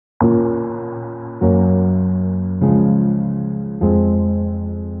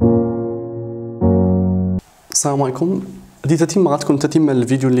السلام عليكم. هذه تتم غتكون تتمه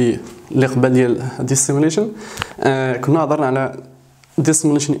الفيديو اللي قبل ديال Dissimilation. كنا هضرنا على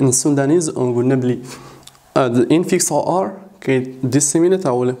Dissimilation in Sundanese وقلنا بلي the infix OR كي dissimilate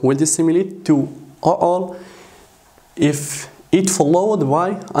أو will dissimilate to OR if it followed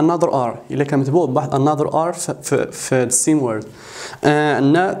by another R. إلا كان متبوع بواحد another R في the same word.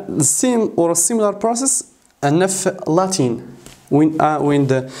 عندنا the same or a similar process عندنا في Latin when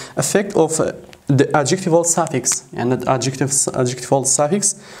the effect of the adjectival suffix يعني the adjectival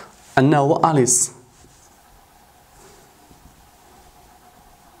suffix عندنا هو alis.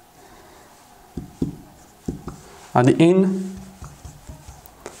 هذه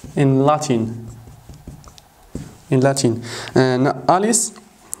in Latin alis.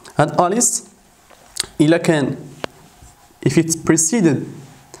 هاد alis إلا كان if it's preceded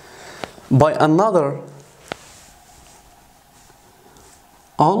by another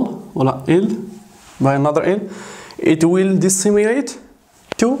al ولا il by another il, it will dissimilate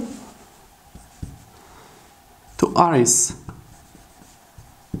to aris.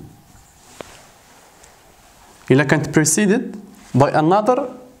 إلا كانت preceded by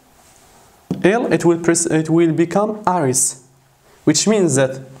another il, it will become aris, which means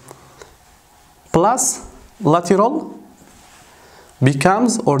that plus lateral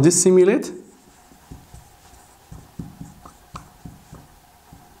becomes or dissimilate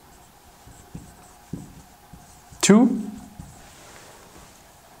to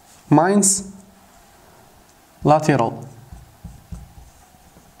minus lateral.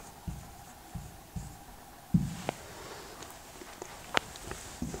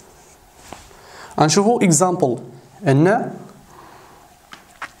 نشوفوا example ان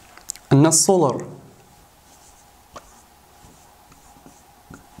solar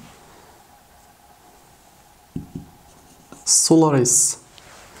solaris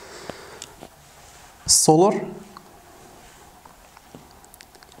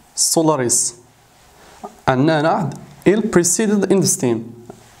solaris عندنا il preceded in the stem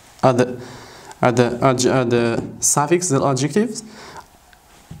هذا suffix ديال adjectives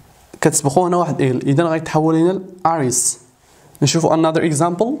كتسبقوا هنا واحد il اذا غيتحول لنا aris. نشوفوا another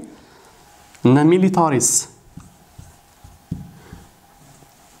example عندنا militaris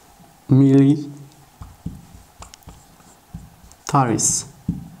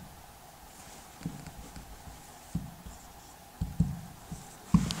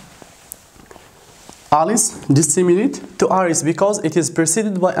alis dissimilate to aris because it is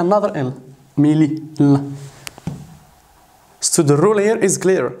preceded by another l so the rule here is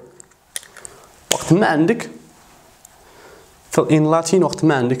clear. وقت ما عندك in Latin وقت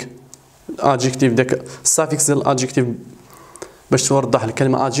ما عندك adjective داك suffix ديال adjective باش توضح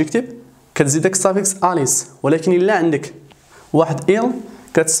الكلمة adjective كتزيد داك suffix alis، ولكن إلا عندك واحد il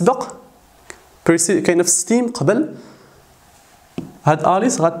كتسبق كاينة في الستيم قبل هاد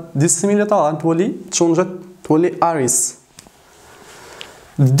alis غتديسيميليتا غتولي تولي aris.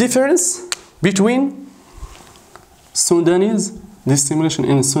 The difference between Sundanese dissimilation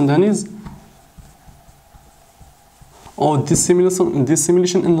in Sundanese or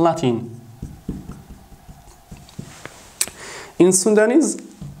dissimilation in Latin. In Sundanese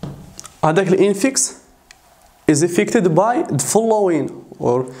هذاك الانفكس is affected by the following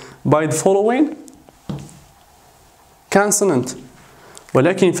consonant،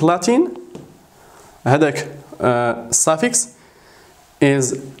 ولكن في Latin هذاك suffix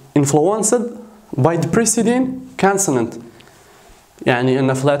is influenced by the preceding consonant. يعني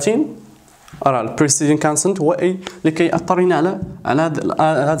أن في Latin أرى ال preceding consonant هو اللي كيأثر لنا على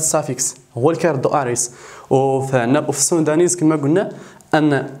هذا السافكس هو اللي كيردو أريس. وفي السودانيز كما قلنا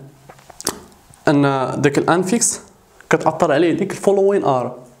أن داك الأنفكس كتأثر عليه ديك following R،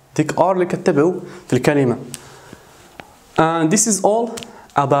 ديك R اللي كتبعو في الكلمة. And this is all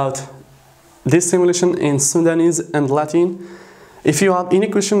about dissimilation in Sundanese and Latin. If you have any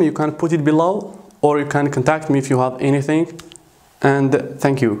question you can put it below or you can contact me if you have anything, and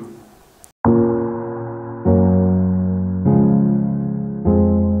thank you.